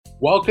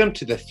Welcome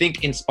to the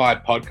Think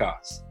Inspired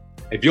podcast.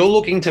 If you're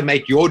looking to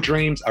make your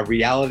dreams a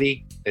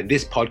reality, then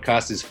this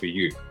podcast is for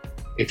you.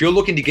 If you're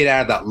looking to get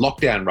out of that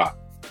lockdown rut,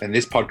 then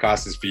this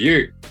podcast is for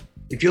you.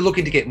 If you're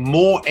looking to get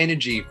more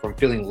energy from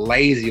feeling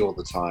lazy all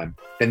the time,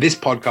 then this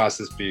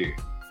podcast is for you.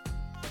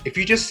 If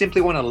you just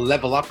simply want to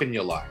level up in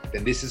your life,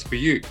 then this is for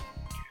you.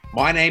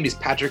 My name is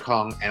Patrick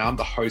Hong, and I'm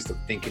the host of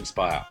Think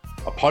Inspire,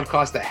 a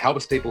podcast that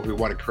helps people who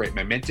want to create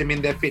momentum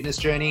in their fitness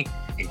journey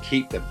and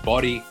keep the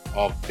body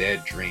of their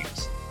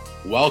dreams.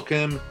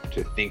 Welcome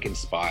to Think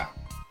Inspire.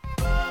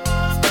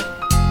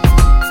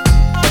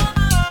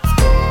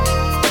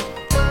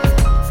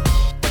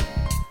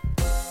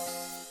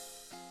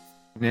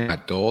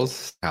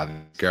 Outdoors, how this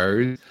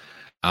goes.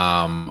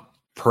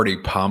 Pretty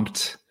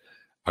pumped.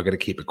 I got to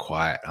keep it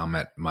quiet. I'm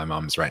at my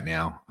mum's right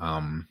now.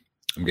 I'm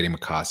getting my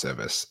car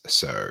service,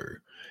 so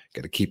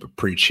got to keep it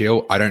pretty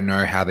chill. I don't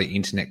know how the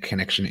internet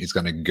connection is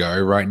going to go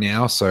right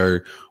now, so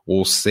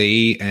we'll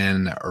see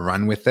and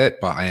run with it.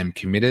 But I am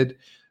committed.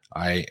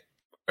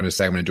 I'm going to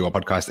say I'm going to do a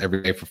podcast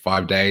every day for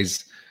 5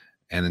 days,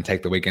 and then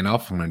take the weekend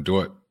off. I'm going to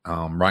do it.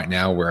 Right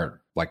now, we're at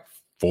like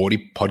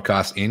 40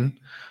 podcasts in.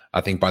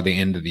 I think by the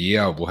end of the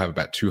year, we'll have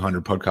about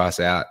 200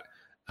 podcasts out,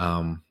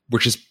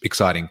 which is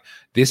exciting.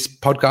 This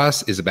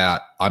podcast is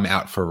about I'm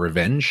out for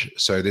revenge.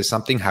 So there's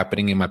something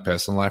happening in my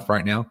personal life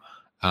right now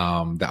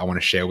that I want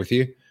to share with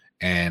you.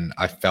 And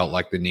I felt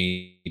like the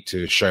need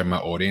to show my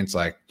audience,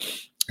 like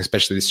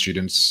especially the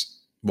students,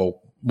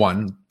 well,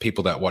 one,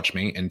 people that watch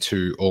me, and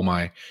two, all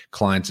my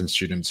clients and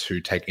students who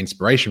take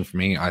inspiration from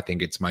me. I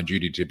think it's my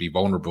duty to be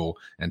vulnerable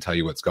and tell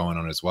you what's going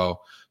on as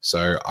well.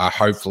 So I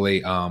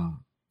hopefully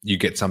you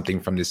get something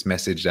from this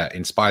message that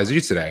inspires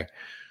you today.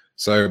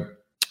 So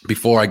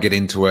before I get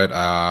into it,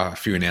 a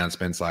few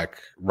announcements. Like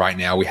right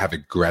now, we have a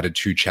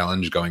gratitude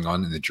challenge going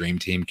on in the Dream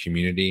Team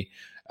community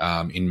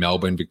in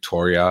Melbourne,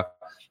 Victoria.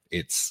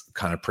 It's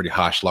kind of pretty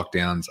harsh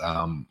lockdowns.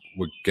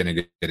 We're going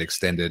to get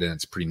extended, and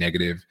it's pretty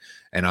negative.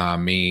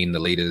 And me and the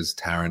leaders,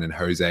 Taryn and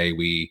Jose,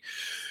 we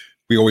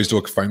always do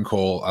a phone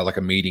call, like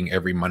a meeting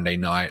every Monday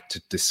night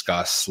to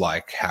discuss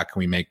like how can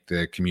we make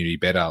the community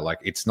better. Like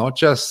it's not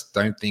just,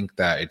 don't think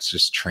that it's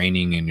just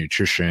training and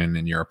nutrition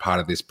and you're a part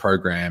of this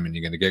program and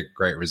you're going to get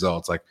great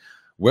results. Like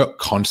we're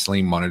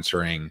constantly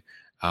monitoring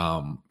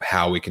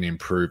how we can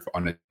improve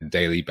on a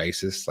daily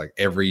basis. Like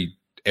every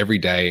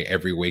day,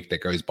 every week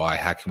that goes by,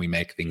 how can we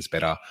make things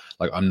better?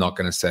 Like I'm not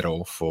going to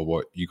settle for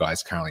what you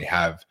guys currently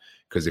have,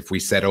 because if we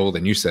settle,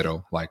 then you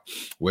settle. Like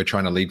we're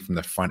trying to lead from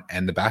the front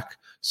and the back.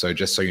 So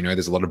just so you know,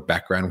 there's a lot of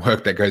background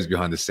work that goes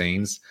behind the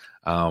scenes.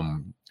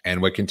 And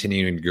we're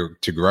continuing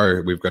to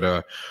grow. We've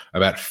got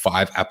about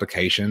 5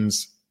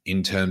 applications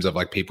in terms of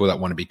like people that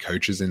want to be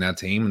coaches in our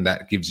team, and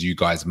that gives you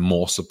guys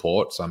more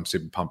support. So I'm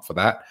super pumped for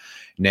that.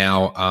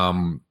 Now,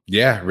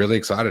 really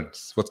excited.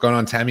 What's going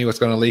on, Tammy? What's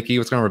going on, Leaky?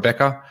 What's going on,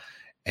 Rebecca?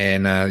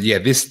 And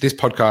this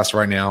podcast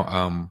right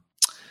now,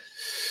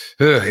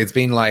 it's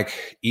been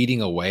like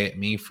eating away at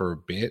me for a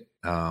bit.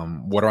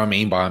 What do I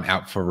mean by I'm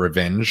out for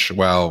revenge?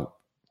 Well,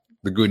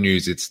 the good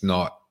news, it's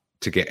not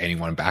to get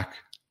anyone back.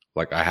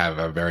 Like I have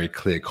a very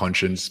clear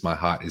conscience. My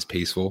heart is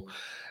peaceful.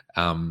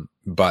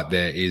 But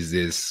there is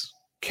this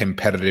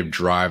competitive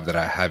drive that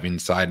I have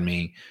inside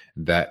me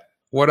that,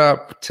 what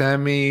up,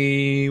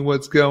 Tammy?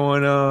 What's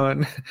going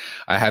on?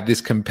 I have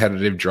this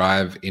competitive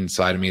drive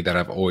inside of me that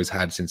I've always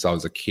had since I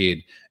was a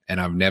kid.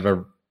 And I've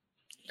never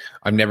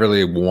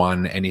really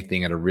won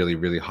anything at a really,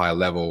 really high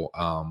level.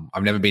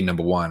 I've never been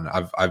number one.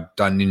 I've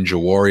done Ninja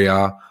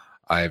Warrior.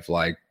 I've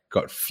like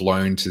got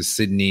flown to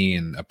Sydney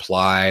and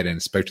applied and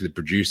spoke to the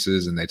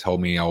producers, and they told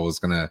me I was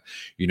gonna,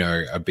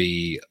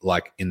 be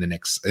like in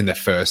the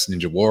first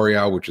Ninja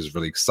Warrior, which was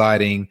really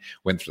exciting.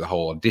 Went through the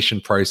whole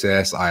audition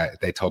process.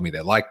 They told me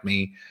they liked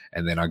me,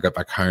 and then I got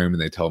back home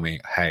and they told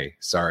me, hey,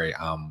 sorry,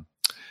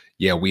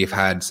 we've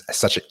had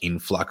such an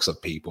influx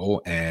of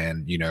people,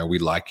 and we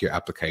like your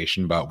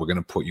application, but we're going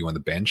to put you on the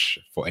bench.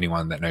 For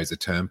anyone that knows the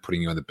term,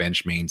 putting you on the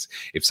bench means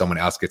if someone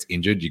else gets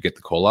injured, you get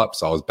the call up.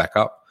 So I was back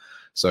up.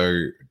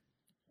 So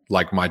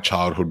like my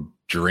childhood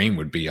dream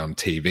would be on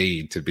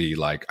TV to be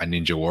like a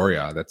Ninja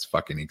Warrior. That's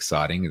fucking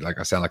exciting. Like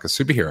I sound like a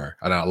superhero.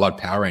 I loved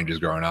Power Rangers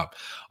growing up.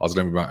 I was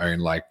going to be my own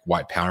like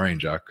white Power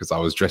Ranger because I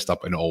was dressed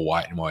up in all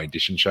white in my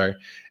audition show.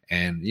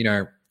 And,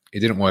 it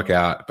didn't work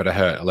out, but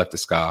I left a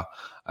scar.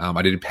 I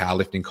did a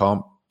powerlifting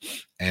comp,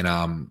 and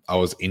I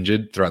was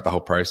injured throughout the whole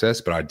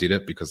process, but I did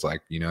it because I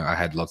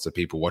had lots of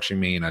people watching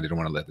me and I didn't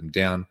want to let them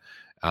down.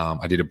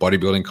 I did a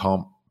bodybuilding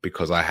comp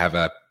because I have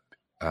a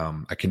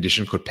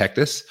condition called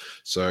pectus.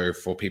 So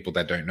for people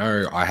that don't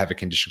know, I have a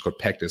condition called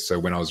pectus. So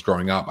when I was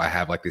growing up, I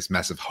have like this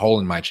massive hole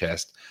in my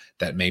chest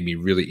that made me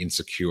really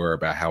insecure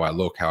about how I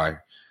look, how I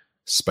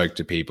spoke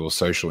to people,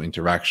 social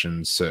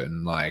interactions,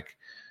 certain like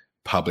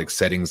public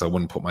settings I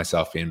wouldn't put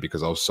myself in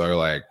because I was so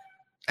like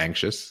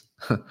anxious.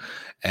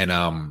 And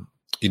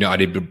I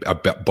did a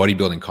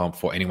bodybuilding comp.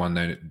 For anyone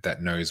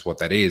that knows what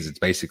that is, it's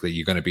basically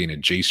you're going to be in a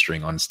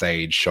G-string on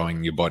stage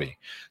showing your body.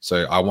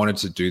 So I wanted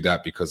to do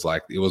that because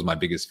like it was my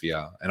biggest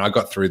fear, and I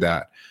got through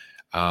that.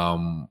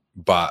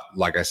 But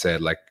like I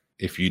said, like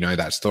if you know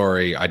that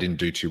story, I didn't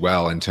do too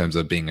well in terms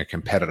of being a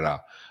competitor.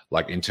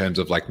 Like in terms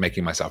of like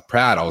making myself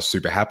proud, I was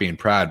super happy and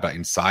proud, but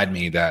inside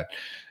me, that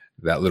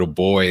little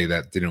boy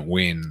that didn't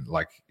win,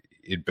 like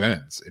it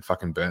burns. It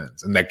fucking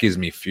burns. And that gives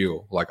me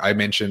fuel. Like I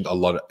mentioned a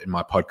lot in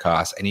my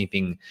podcast,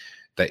 anything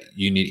that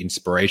you need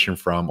inspiration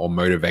from or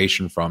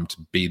motivation from to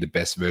be the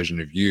best version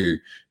of you,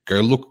 go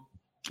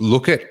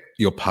look at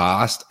your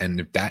past. And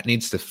if that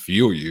needs to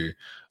fuel you,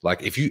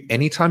 like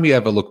anytime you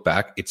ever look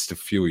back, it's to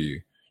fuel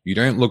you. You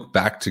don't look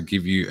back to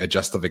give you a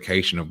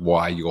justification of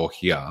why you're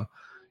here.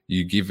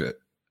 You give it,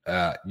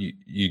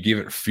 you give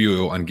it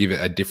fuel and give it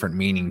a different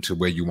meaning to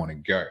where you want to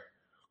go.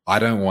 I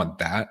don't want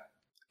that,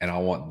 and I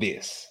want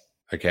this.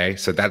 Okay,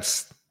 so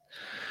that's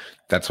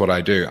what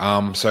I do.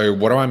 So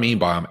what do I mean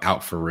by I'm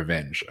out for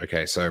revenge?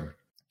 Okay, so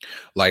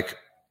like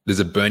there's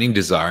a burning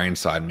desire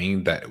inside me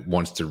that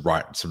wants to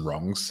right some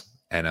wrongs,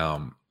 and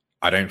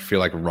I don't feel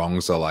like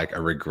wrongs are like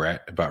a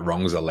regret, but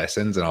wrongs are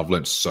lessons, and I've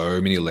learned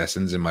so many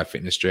lessons in my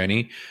fitness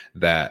journey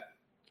that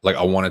like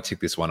I want to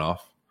tick this one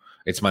off.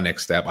 It's my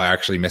next step. I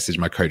actually messaged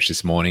my coach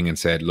this morning and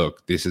said,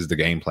 look, this is the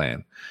game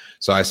plan.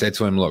 So I said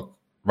to him, look,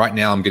 right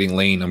now I'm getting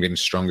lean, I'm getting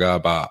stronger,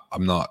 but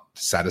I'm not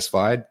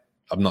satisfied.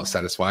 I'm not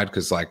satisfied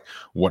because like,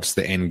 what's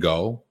the end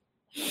goal?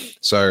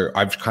 So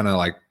I've kind of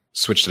like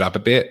switched it up a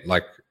bit.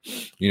 Like,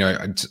 you know,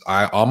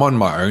 I'm on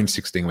my own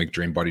 16-week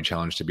Dream Body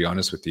Challenge, to be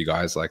honest with you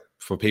guys. Like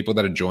for people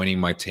that are joining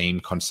my team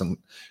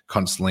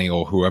constantly,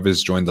 or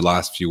whoever's joined the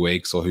last few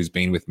weeks or who's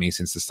been with me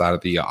since the start of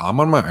the year, I'm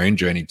on my own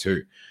journey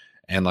too.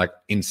 And like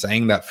in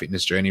saying that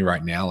fitness journey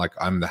right now, like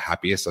I'm the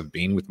happiest I've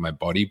been with my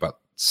body, but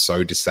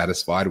so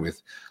dissatisfied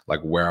with like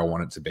where I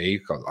want it to be.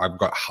 I've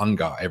got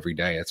hunger every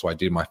day. That's why I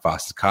do my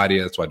fasted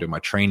cardio. That's why I do my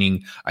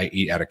training. I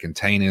eat out of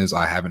containers.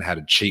 I haven't had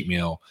a cheat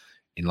meal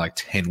in like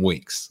 10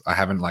 weeks. I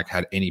haven't like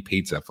had any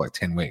pizza for like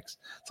 10 weeks.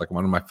 It's like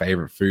one of my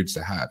favorite foods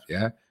to have.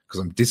 Yeah. Because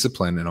I'm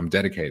disciplined and I'm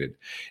dedicated.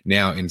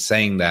 Now in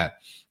saying that,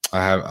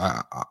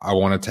 I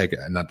want to take it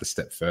another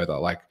step further.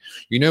 Like,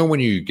 you know, when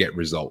you get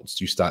results,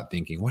 you start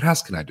thinking, what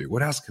else can I do?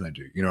 What else can I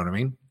do? You know what I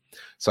mean?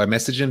 So I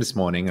messaged him this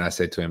morning and I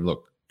said to him,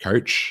 look,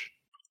 coach,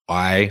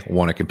 I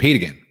want to compete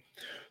again.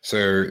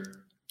 So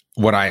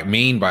what I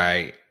mean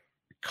by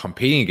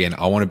competing again,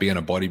 I want to be on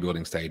a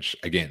bodybuilding stage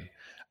again.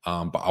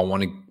 But I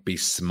want to be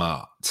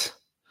smart.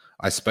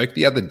 I spoke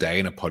the other day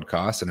in a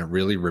podcast and it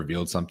really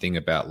revealed something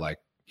about like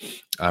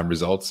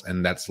results.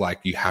 And that's like,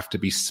 you have to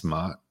be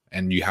smart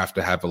and you have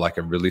to have like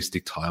a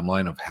realistic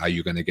timeline of how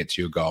you're going to get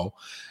to your goal.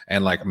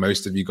 And like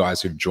most of you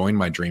guys who've joined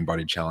my Dream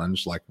Body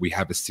Challenge, like we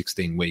have a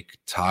 16-week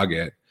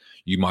target.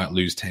 You might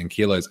lose 10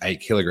 kilos, 8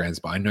 kilograms,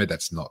 but I know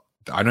that's not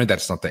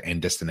the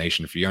end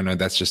destination for you. I know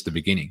that's just the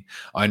beginning.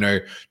 I know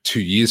 2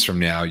 years from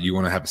now, you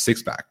want to have a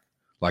six pack.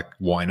 Like,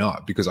 why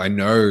not? Because I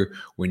know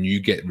when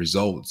you get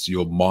results,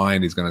 your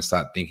mind is going to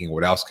start thinking,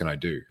 what else can I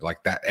do?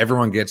 Like that,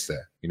 everyone gets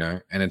there, you know,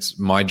 and it's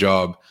my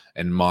job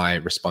and my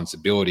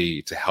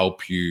responsibility to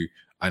help you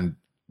and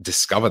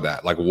discover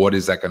that. Like, what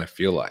is that going to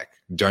feel like?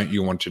 Don't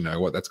you want to know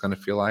what that's going to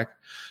feel like?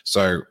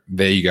 So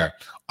there you go.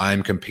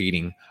 I'm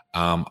competing.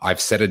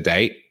 I've set a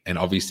date, and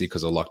obviously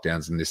because of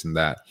lockdowns and this and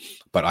that,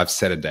 but I've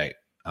set a date.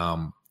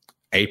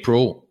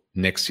 April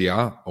next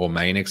year or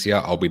May next year,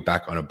 I'll be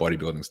back on a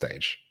bodybuilding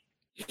stage.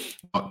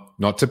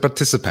 Not to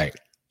participate.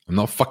 I'm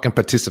not fucking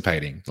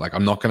participating. Like,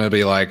 I'm not going to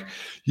be like,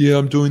 yeah,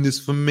 I'm doing this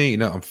for me.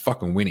 No, I'm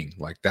fucking winning.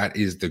 Like, that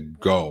is the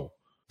goal.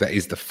 That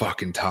is the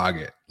fucking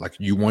target. Like,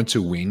 you want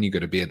to win, you got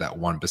to be at that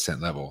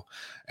 1% level.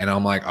 And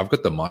I'm like, I've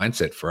got the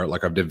mindset for it.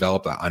 Like, I've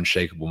developed that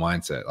unshakable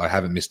mindset. I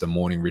haven't missed a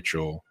morning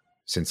ritual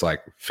since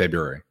like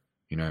February.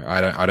 You know,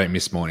 I don't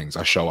miss mornings.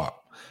 I show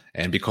up.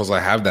 And because I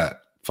have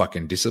that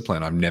fucking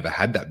discipline, I've never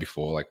had that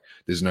before. Like,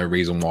 there's no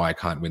reason why I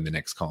can't win the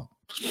next comp.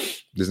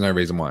 There's no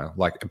reason why.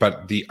 Like,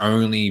 but the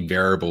only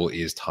variable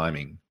is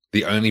timing.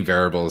 The only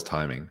variable is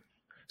timing.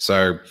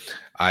 So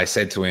I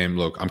said to him,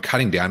 look, I'm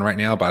cutting down right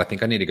now, but I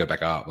think I need to go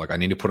back up. Like, I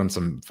need to put on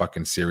some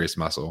fucking serious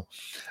muscle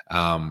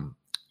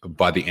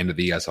by the end of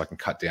the year so I can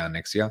cut down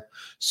next year.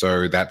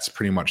 So that's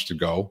pretty much the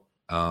goal.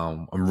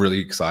 I'm really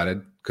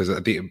excited because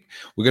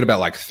we've got about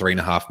like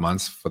 3.5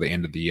 months for the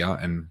end of the year.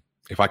 And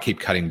if I keep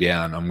cutting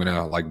down, I'm going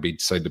to like be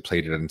so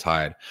depleted and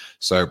tired.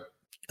 So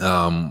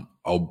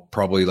I'll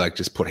probably like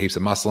just put heaps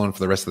of muscle on for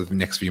the rest of the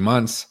next few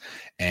months.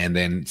 And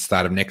then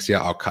start of next year,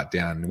 I'll cut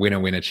down.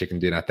 Winner, chicken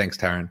dinner. Thanks,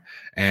 Taryn.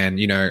 And,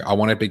 you know, I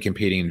want to be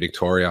competing in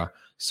Victoria.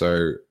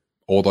 So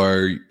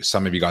although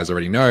some of you guys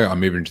already know, I'm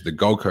moving to the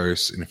Gold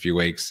Coast in a few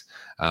weeks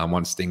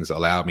once things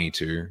allow me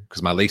to,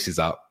 because my lease is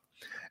up.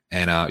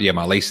 And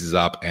my lease is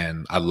up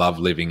and I love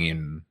living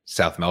in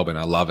South Melbourne.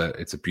 I love it.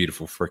 It's a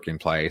beautiful freaking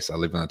place. I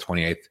live on the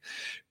 28th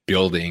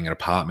building, an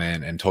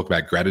apartment, and talk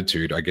about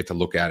gratitude. I get to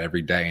look out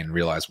every day and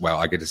realize, wow,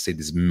 I get to see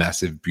this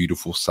massive,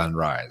 beautiful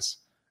sunrise.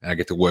 And I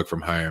get to work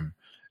from home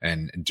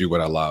and do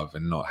what I love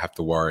and not have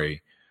to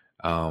worry.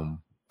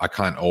 I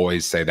can't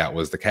always say that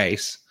was the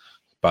case,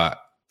 but,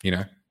 you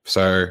know.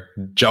 So,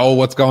 Joel,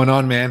 what's going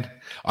on, man?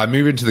 I'm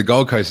moving to the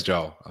Gold Coast,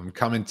 Joel. I'm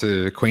coming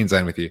to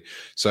Queensland with you.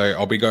 So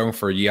I'll be going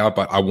for a year,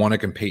 but I want to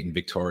compete in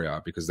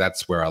Victoria because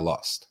that's where I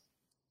lost.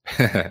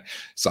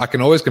 So I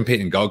can always compete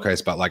in Gold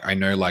Coast, but like I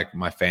know like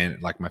not my fan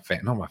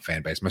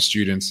base, my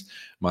students,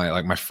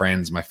 my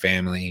friends, my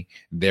family,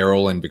 they're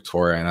all in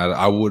Victoria, and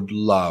I would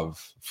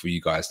love for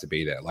you guys to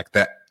be there. Like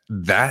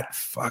that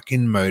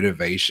fucking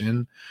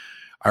motivation.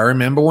 I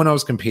remember when I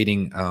was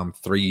competing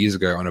 3 years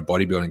ago on a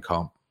bodybuilding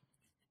comp.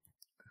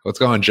 What's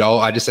going on, Joel?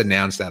 I just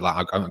announced that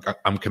like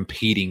I'm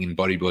competing in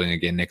bodybuilding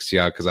again next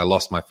year because I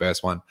lost my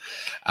first one.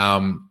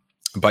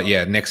 But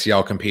yeah, next year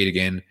I'll compete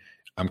again.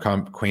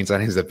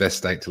 Queensland is the best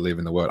state to live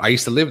in the world. I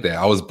used to live there.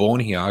 I was born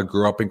here. I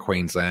grew up in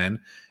Queensland.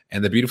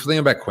 And the beautiful thing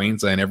about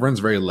Queensland, everyone's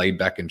very laid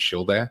back and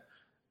chill there.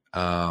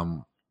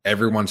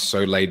 Everyone's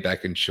so laid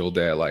back and chill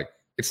there. Like,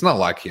 it's not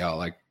like here.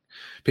 Like,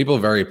 people are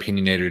very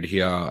opinionated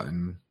here.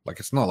 And like,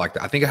 it's not like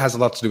that. I think it has a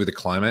lot to do with the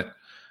climate.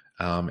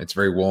 It's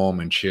very warm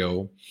and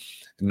chill.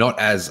 Not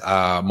as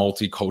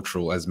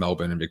multicultural as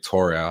Melbourne and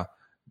Victoria.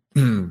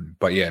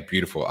 But yeah,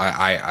 beautiful.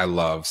 I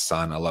love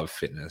sun. I love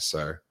fitness.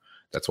 So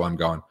that's why I'm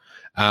going.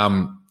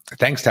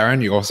 Thanks,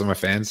 Taryn. You're also my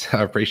fans.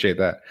 I appreciate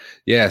that.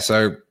 Yeah,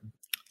 so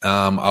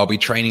I'll be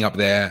training up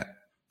there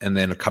and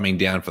then coming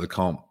down for the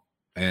comp.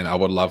 And I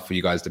would love for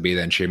you guys to be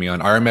there and cheer me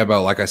on. I remember,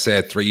 like I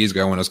said, 3 years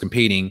ago when I was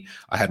competing,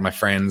 I had my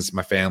friends,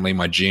 my family,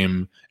 my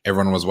gym,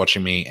 everyone was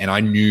watching me, and I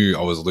knew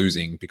I was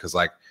losing because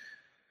like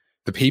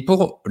the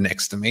people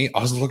next to me,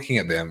 I was looking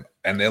at them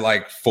and they're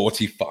like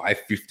 45,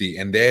 50,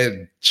 and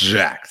they're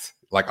jacked.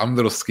 Like I'm a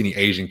little skinny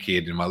Asian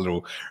kid in my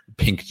little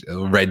pink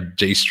red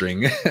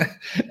G-string.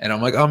 And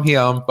I'm like, I'm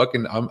here.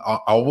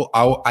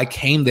 I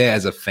came there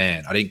as a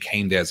fan. I didn't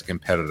came there as a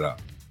competitor.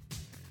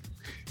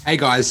 Hey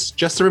guys,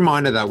 just a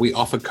reminder that we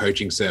offer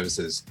coaching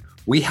services.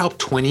 We help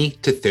 20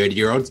 to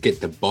 30-year-olds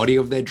get the body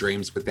of their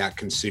dreams without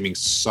consuming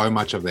so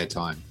much of their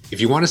time.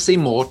 If you want to see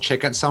more,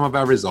 check out some of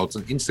our results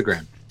on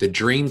Instagram,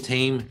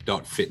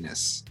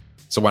 thedreamteam.fitness.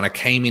 So when I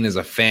came in as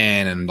a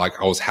fan and like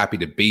I was happy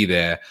to be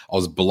there, I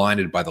was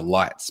blinded by the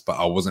lights, but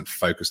I wasn't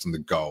focused on the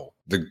goal.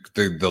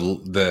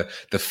 The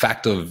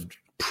fact of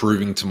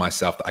proving to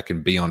myself that I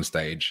can be on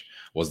stage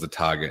was the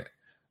target.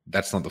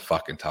 That's not the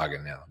fucking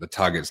target now. The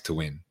target is to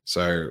win.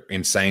 So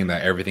in saying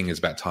that, everything is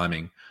about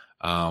timing.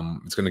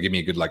 It's going to give me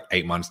a good like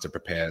 8 months to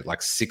prepare,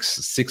 like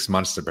six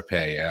months to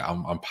prepare. Yeah,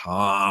 I'm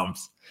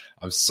pumped.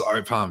 I'm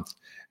so pumped.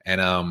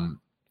 And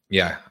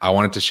yeah, I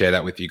wanted to share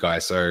that with you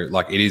guys. So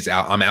like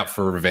I'm out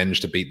for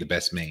revenge to beat the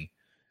best me.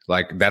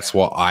 Like that's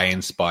what I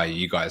inspire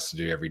you guys to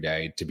do every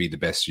day, to be the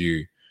best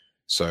you.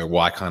 So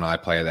why can't I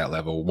play at that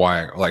level?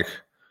 Why, like,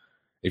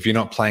 if you're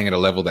not playing at a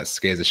level that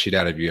scares the shit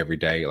out of you every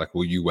day, like,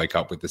 will you wake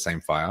up with the same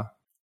fire?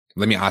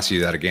 Let me ask you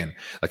that again.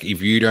 Like,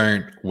 if you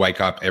don't wake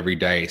up every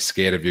day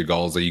scared of your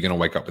goals, are you going to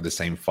wake up with the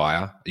same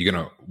fire? Are you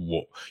going to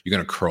walk? You're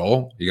going to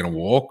crawl? You're going to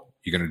walk?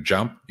 You're going to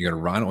jump? You're going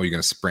to run? Or you're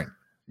going to sprint?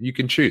 You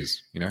can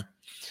choose, you know?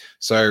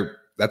 So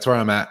that's where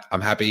I'm at.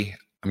 I'm happy.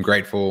 I'm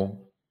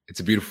grateful. It's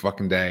a beautiful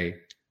fucking day.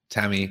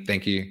 Tammy,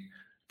 thank you.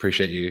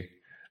 Appreciate you.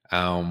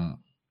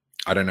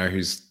 I don't know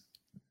who's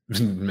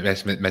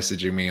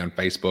messaging me on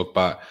Facebook,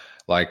 but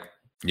like,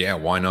 yeah,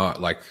 why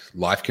not? Like,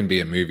 life can be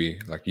a movie.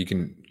 Like, you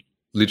can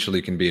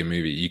literally can be a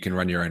movie. You can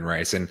run your own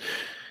race. And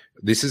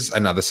this is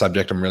another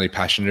subject I'm really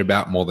passionate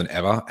about more than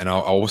ever. And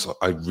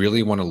I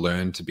really want to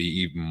learn to be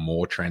even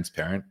more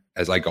transparent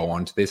as I go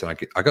on to this. And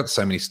I got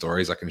so many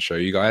stories I can show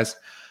you guys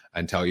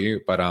and tell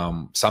you, but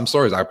some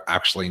stories I'm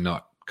actually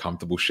not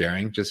comfortable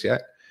sharing just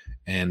yet.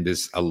 And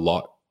there's a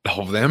lot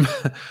of them.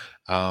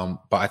 But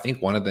I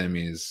think one of them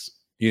is,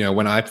 you know,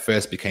 when I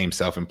first became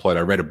self-employed,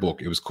 I read a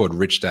book. It was called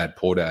Rich Dad,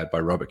 Poor Dad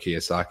by Robert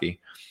Kiyosaki.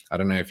 I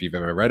don't know if you've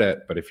ever read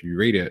it, but if you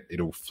read it,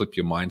 it'll flip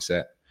your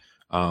mindset.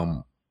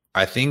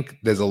 I think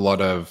there's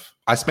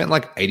I spent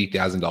like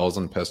 $80,000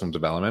 on personal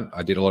development.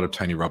 I did a lot of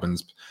Tony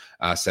Robbins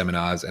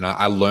seminars, and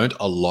I learned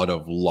a lot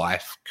of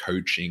life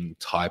coaching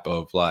type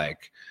of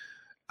like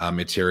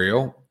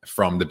material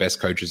from the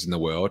best coaches in the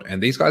world.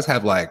 And these guys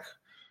have like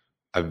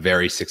a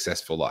very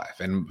successful life.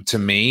 And to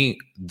me,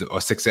 a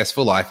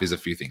successful life is a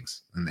few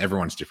things, and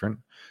everyone's different.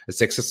 A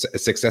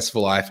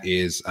successful life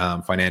is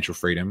financial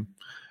freedom.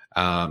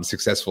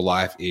 Successful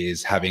life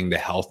is having the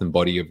health and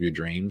body of your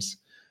dreams.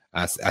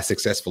 A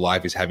successful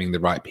life is having the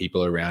right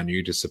people around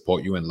you to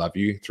support you and love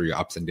you through your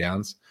ups and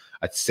downs.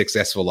 A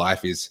successful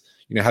life is,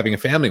 you know, having a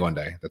family one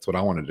day. That's what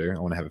I want to do. I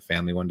want to have a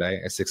family one day.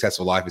 A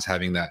successful life is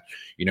having that,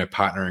 you know,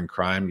 partner in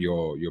crime,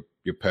 your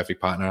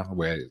perfect partner,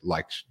 where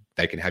like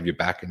they can have your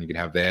back and you can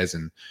have theirs,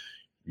 and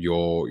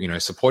you're, you know,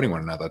 supporting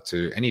one another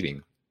to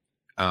anything,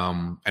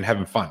 and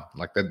having fun.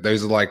 Like that.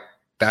 Those are like,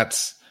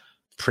 that's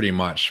pretty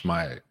much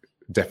my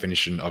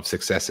definition of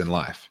success in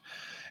life.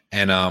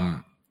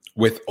 And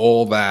with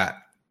all that,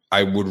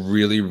 I would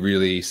really,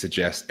 really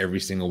suggest every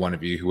single one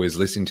of you who is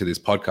listening to this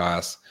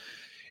podcast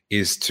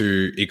is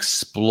to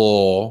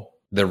explore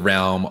the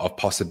realm of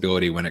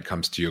possibility when it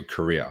comes to your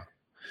career.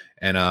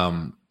 And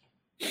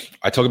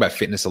I talk about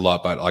fitness a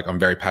lot, but like I'm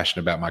very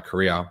passionate about my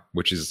career,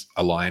 which is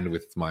aligned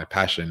with my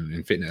passion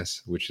in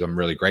fitness, which I'm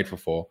really grateful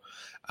for.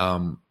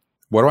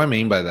 What do I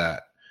mean by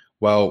that?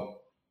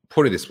 Well,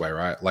 put it this way,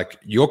 right? Like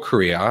your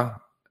career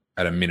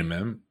at a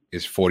minimum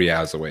is 40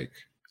 hours a week.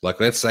 Like,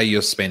 let's say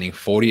you're spending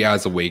 40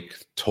 hours a week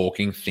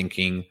talking,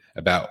 thinking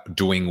about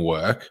doing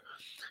work.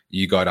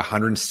 You got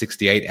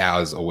 168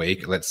 hours a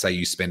week. Let's say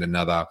you spend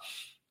another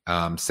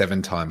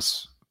 7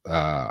 times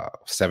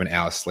 7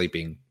 hours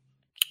sleeping.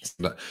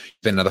 Spend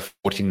another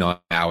 49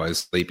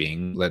 hours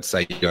sleeping. Let's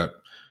say you got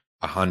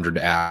 100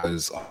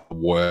 hours of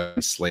work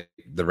and sleep.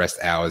 The rest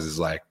hours is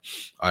like,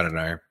 I don't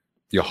know,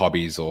 your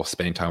hobbies or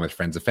spending time with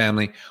friends and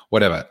family,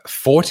 whatever.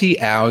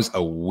 40 hours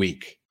a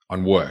week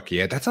on work.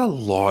 Yeah, that's a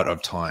lot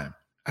of time.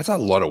 That's a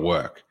lot of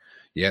work.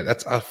 Yeah,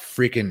 that's a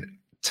freaking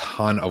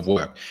ton of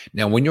work.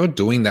 Now, when you're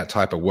doing that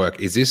type of work,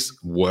 is this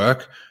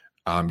work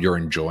you're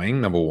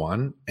enjoying, number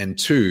one? And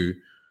two,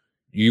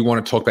 you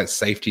want to talk about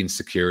safety and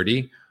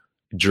security.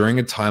 During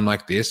a time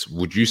like this,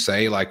 would you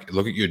say, like,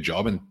 look at your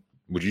job and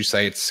would you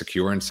say it's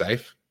secure and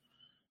safe?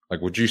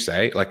 Like, would you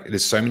say, like,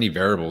 there's so many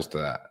variables to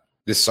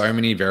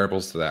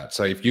that.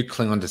 So if you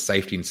cling on to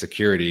safety and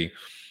security,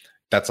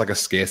 that's like a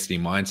scarcity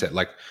mindset.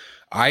 Like,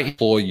 I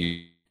implore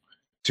you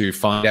to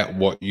find out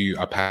what you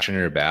are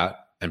passionate about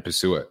and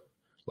pursue it.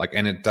 Like,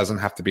 and it doesn't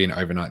have to be an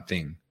overnight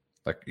thing.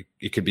 Like,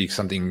 it could be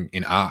something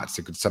in arts.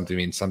 It could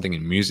be something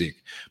in music.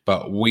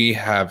 But we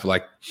have,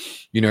 like,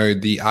 you know,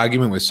 the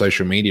argument with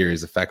social media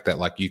is the fact that,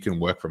 like, you can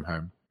work from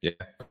home. Yeah.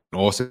 And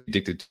also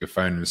addicted to your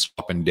phone and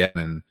swapping down,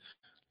 and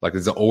like,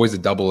 there's always a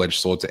double-edged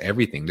sword to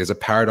everything. There's a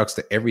paradox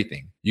to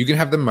everything. You can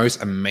have the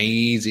most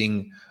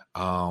amazing,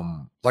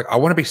 like, I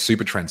want to be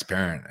super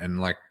transparent,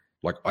 and like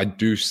I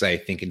do say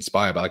think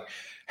inspire, but like,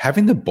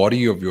 having the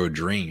body of your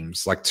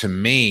dreams, like, to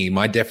me,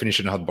 my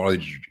definition of the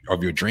body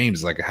of your dreams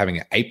is like having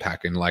an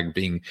 8-pack and like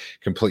being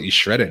completely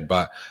shredded.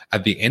 But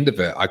at the end of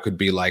it, I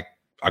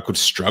could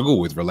struggle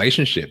with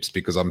relationships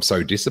because I'm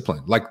so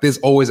disciplined. Like, there's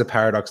always a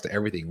paradox to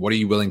everything. What are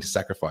you willing to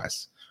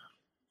sacrifice?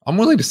 I'm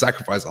willing to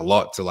sacrifice a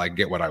lot to like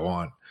get what I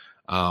want.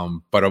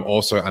 But I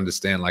also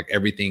understand, like,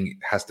 everything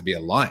has to be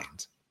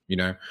aligned, you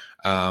know?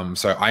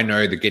 So I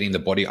know that getting the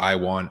body I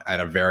want at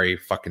a very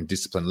fucking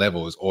disciplined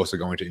level is also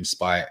going to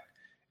inspire.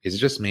 Is it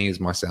just me?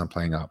 Is my sound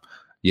playing up?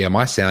 Yeah,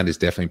 my sound is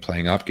definitely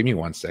playing up. Give me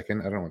 1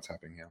 second. I don't know what's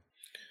happening here.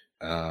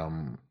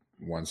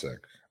 1 sec.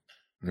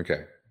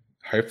 Okay.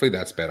 Hopefully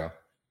that's better.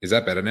 Is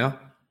that better now?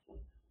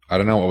 I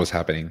don't know what was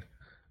happening.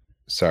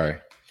 Sorry.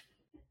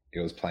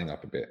 It was playing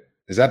up a bit.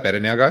 Is that better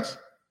now, guys?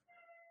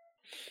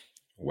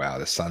 Wow,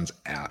 the sun's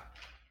out.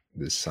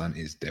 The sun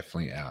is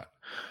definitely out.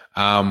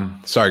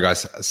 Sorry,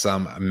 guys.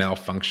 Some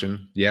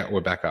malfunction. Yeah,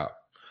 we're back up.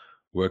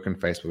 Work on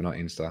Facebook, not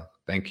Insta.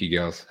 Thank you,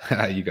 girls.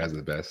 You guys are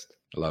the best.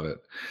 I love it.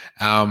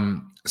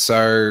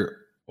 So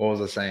what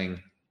was I saying?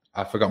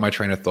 I forgot my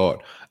train of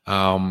thought.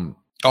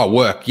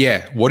 Work.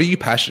 Yeah. What are you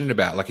passionate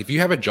about? Like, if you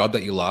have a job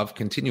that you love,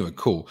 continue it.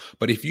 Cool.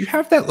 But if you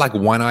have that like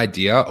one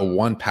idea or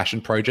one passion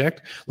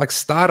project, like,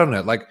 start on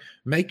it. Like,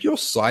 make your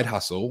side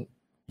hustle.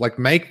 Like,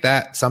 make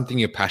that something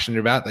you're passionate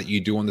about that you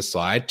do on the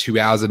side, 2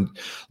 hours, and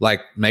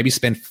like maybe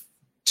spend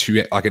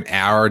an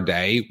hour a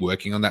day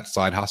working on that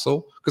side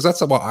hustle, because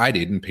that's what I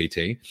did in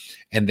PT.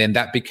 And then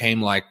that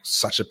became like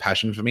such a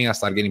passion for me. I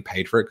started getting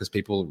paid for it because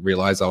people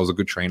realized I was a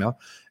good trainer.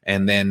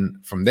 And then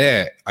from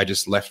there, I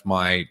just left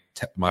my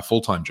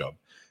full-time job.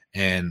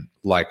 And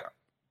like,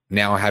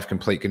 now I have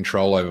complete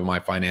control over my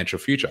financial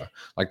future.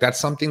 Like, that's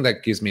something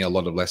that gives me a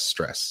lot of less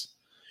stress.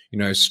 You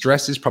know,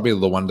 stress is probably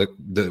one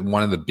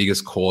of the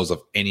biggest cause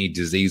of any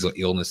disease or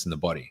illness in the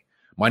body.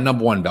 My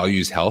number one value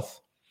is health.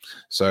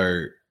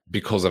 So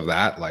because of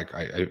that, like,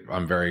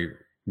 I'm very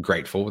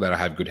grateful that I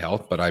have good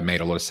health, but I made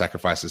a lot of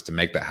sacrifices to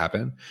make that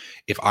happen.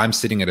 If I'm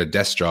sitting at a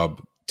desk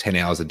job 10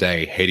 hours a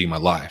day, hating my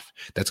life,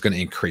 that's going to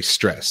increase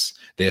stress.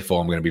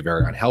 Therefore, I'm going to be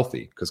very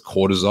unhealthy, because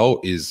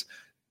cortisol is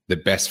the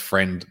best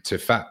friend to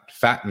fat.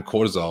 Fat and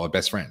cortisol are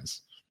best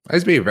friends. I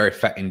used to be a very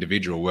fat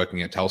individual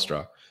working at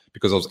Telstra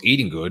because I was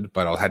eating good,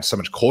 but I had so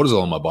much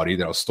cortisol in my body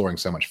that I was storing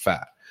so much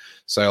fat.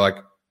 So like,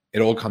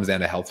 it all comes down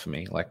to health for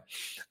me. Like,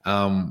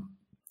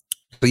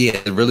 but yeah,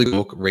 a really good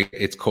book.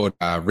 It's called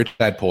Rich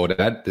Dad Poor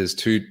Dad. There's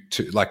two,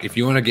 like, if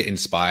you want to get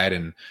inspired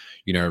and,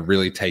 you know,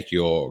 really take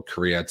your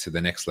career to the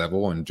next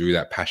level and do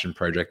that passion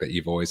project that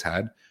you've always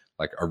had,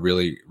 like, I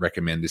really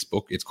recommend this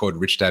book. It's called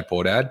Rich Dad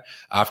Poor Dad.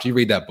 After you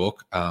read that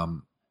book,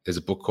 there's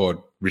a book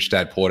called Rich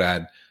Dad Poor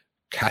Dad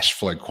Cash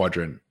Flow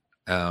Quadrant,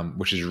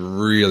 which is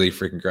really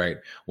freaking great.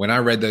 When I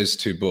read those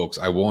two books,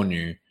 I warn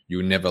you, you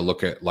will never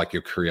look at like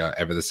your career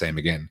ever the same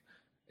again.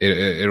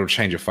 It'll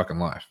change your fucking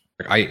life.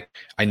 Like,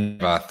 I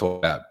never thought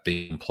about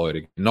being employed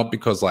again. Not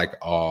because like,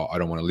 oh, I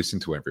don't want to listen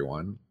to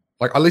everyone.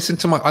 Like, I listen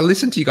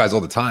to you guys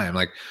all the time.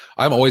 Like,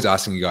 I'm always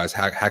asking you guys,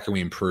 how can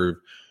we improve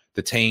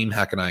the team?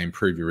 How can I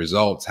improve your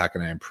results? How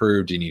can I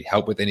improve? Do you need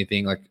help with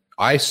anything? Like,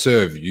 I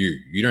serve you.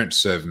 You don't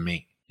serve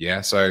me.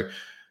 Yeah. So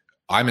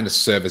I'm in a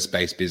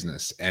service-based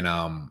business, and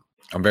I'm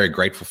very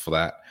grateful for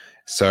that.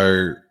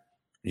 So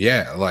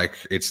yeah, like,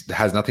 it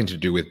has nothing to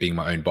do with being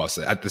my own boss.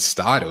 At the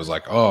start, it was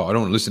like, oh, I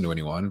don't want to listen to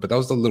anyone, but that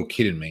was the little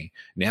kid in me.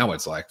 Now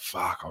it's like,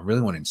 fuck, I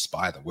really want to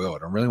inspire the world.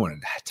 I really want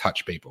to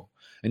touch people.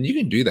 And you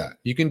can do that.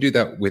 You can do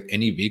that with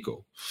any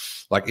vehicle.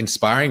 Like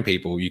inspiring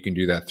people, you can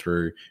do that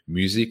through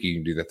music. You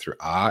can do that through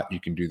art. You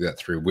can do that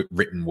through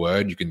written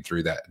word. You can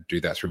do that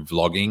through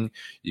vlogging.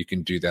 You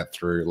can do that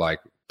through like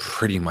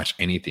pretty much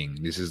anything.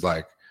 This is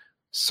like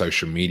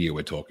social media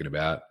we're talking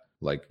about.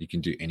 Like you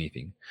can do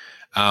anything.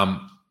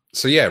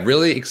 So yeah,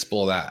 really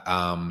explore that.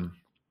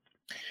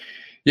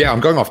 Yeah,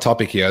 I'm going off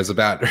topic here. It's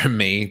about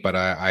me, but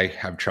I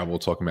have trouble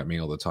talking about me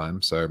all the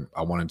time. So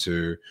I wanted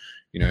to,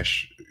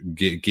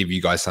 give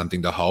you guys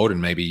something to hold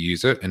and maybe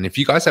use it. And if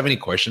you guys have any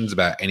questions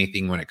about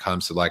anything when it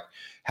comes to like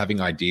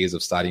having ideas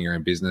of starting your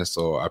own business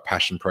or a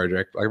passion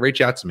project, like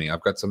reach out to me.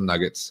 I've got some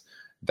nuggets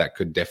that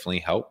could definitely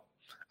help.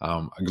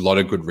 A lot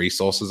of good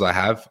resources I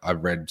have.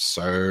 I've read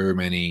so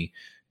many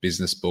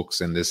business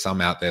books, and there's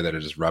some out there that are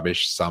just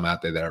rubbish, some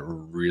out there that are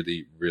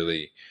really,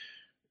 really,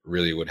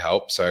 really would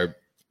help. So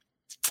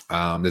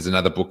there's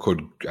another book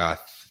called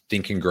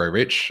Think and Grow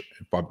Rich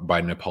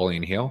by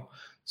Napoleon Hill.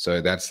 So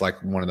that's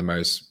like one of the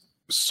most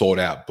sought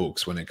out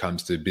books when it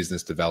comes to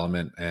business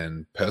development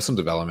and personal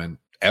development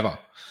ever.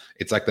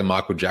 It's like the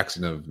Michael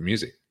Jackson of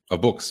music,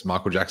 of books,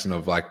 Michael Jackson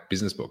of like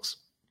business books.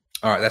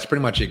 All right, that's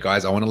pretty much it,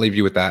 guys. I want to leave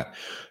you with that.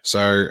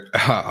 So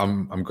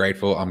I'm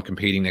grateful. I'm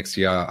competing next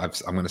year. I'm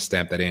going to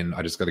stamp that in.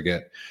 I just got to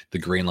get the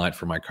green light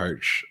from my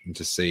coach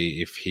to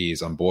see if he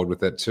is on board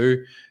with it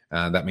too.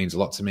 That means a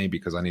lot to me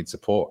because I need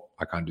support.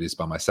 I can't do this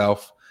by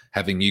myself.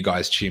 Having you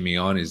guys cheer me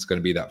on is going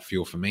to be that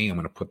fuel for me. I'm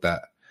going to put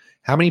that.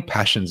 How many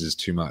passions is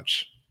too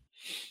much?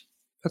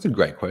 That's a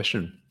great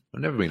question.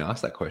 I've never been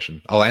asked that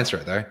question. I'll answer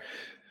it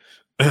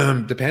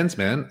though. Depends,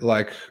 man.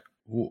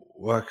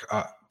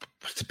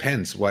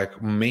 Depends.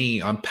 Like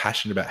me, I'm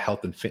passionate about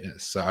health and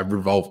fitness. So I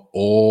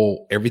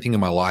revolve everything in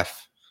my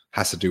life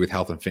has to do with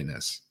health and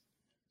fitness.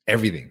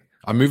 Everything.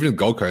 I'm moving to the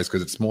Gold Coast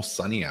because it's more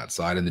sunny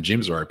outside and the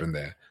gyms are open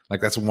there.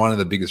 Like that's one of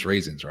the biggest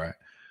reasons, right?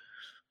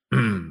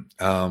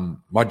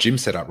 My gym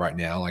setup right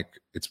now, like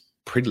it's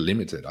pretty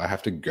limited. I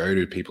have to go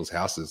to people's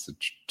houses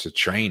to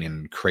train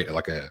and create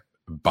like a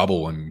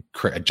bubble and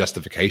create a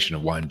justification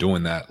of why I'm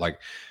doing that. Like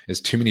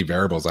there's too many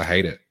variables. I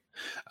hate it.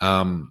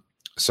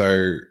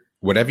 So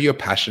whatever you're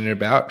passionate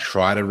about,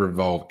 try to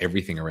revolve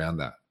everything around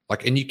that.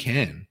 Like, and you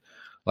can,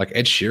 like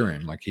Ed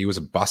Sheeran, like he was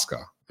a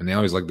busker and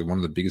now he's like one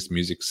of the biggest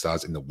music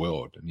stars in the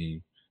world.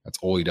 And that's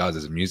all he does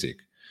is music.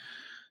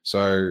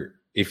 So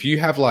if you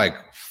have like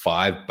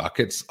 5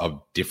 buckets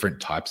of different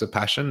types of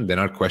passion, then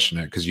I'd question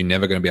it because you're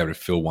never going to be able to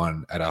fill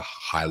one at a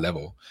high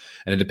level.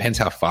 And it depends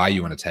how far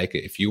you want to take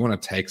it. If you want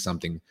to take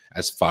something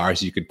as far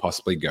as you could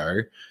possibly go,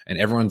 and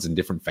everyone's in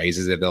different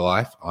phases of their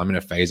life, I'm in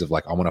a phase of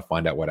like, I want to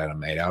find out what I'm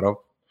made out of.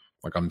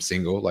 Like I'm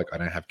single, like I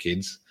don't have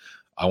kids.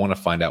 I want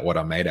to find out what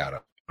I'm made out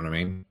of. You know what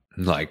I mean?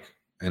 Like,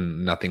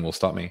 and nothing will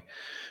stop me.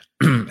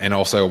 And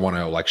also want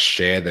to like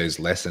share those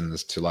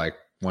lessons to like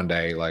one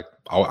day, like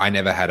I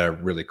never had a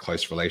really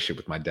close relationship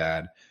with my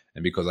dad.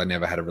 And because I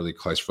never had a really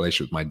close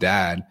relationship with my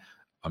dad,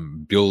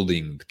 I'm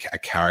building a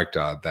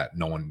character that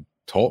no one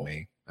taught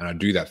me. And I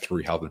do that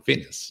through health and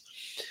fitness.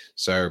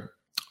 So,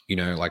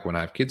 like when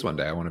I have kids one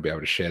day, I want to be able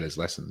to share those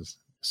lessons.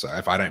 So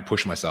if I don't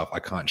push myself, I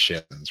can't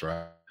share lessons,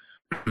 right?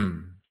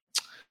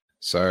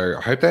 So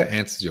I hope that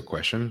answers your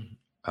question.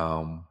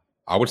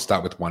 I would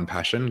start with one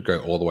passion, go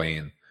all the way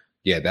in.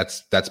 Yeah,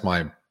 that's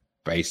my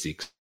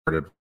basics.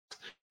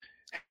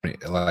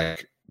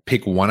 Like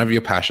pick one of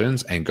your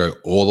passions and go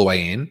all the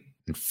way in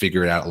and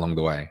figure it out along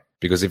the way.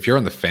 Because if you're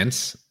on the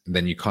fence,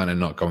 then you're kind of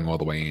not going all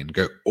the way in.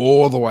 Go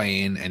all the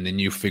way in and then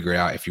you figure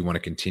out if you want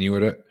to continue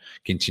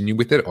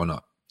with it or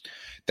not.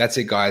 That's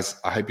it, guys.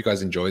 I hope you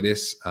guys enjoy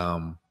this.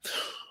 I'm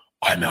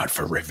out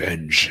for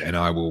revenge and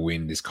I will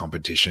win this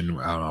competition.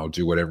 I'll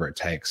do whatever it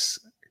takes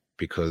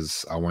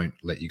because I won't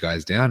let you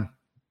guys down.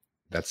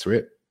 That's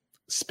it.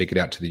 Speak it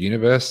out to the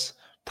universe,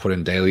 put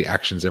in daily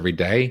actions every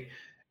day,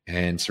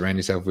 and surround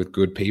yourself with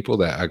good people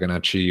that are going to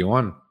cheer you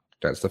on.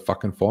 That's the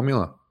fucking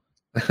formula.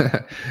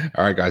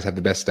 All right, guys, have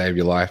the best day of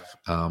your life.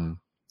 I'm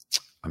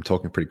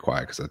talking pretty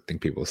quiet because I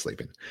think people are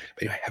sleeping.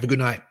 But anyway, have a good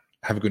night.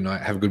 Have a good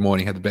night. Have a good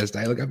morning. Have the best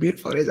day. Look how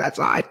beautiful it is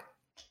outside.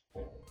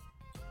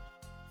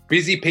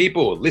 Busy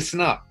people,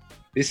 listen up.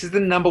 This is the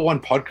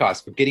 #1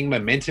 podcast for getting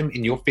momentum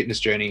in your fitness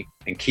journey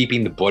and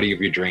keeping the body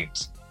of your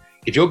dreams.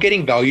 If you're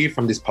getting value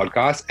from this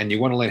podcast and you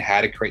want to learn how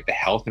to create the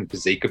health and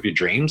physique of your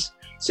dreams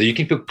so you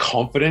can feel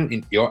confident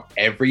in your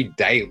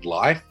everyday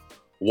life,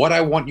 what I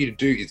want you to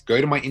do is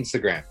go to my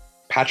Instagram,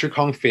 Patrick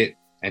Hong Fit,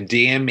 and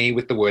DM me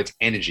with the words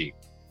energy.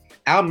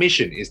 Our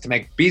mission is to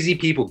make busy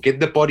people get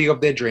the body of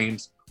their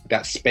dreams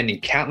without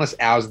spending countless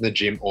hours in the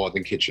gym or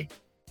the kitchen.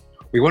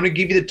 We want to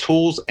give you the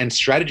tools and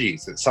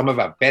strategies that some of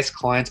our best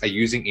clients are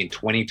using in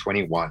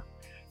 2021.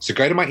 So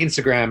go to my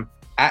Instagram,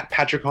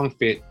 @Patrick Hong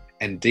Fit,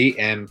 and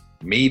DM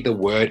me the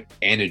word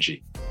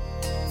energy.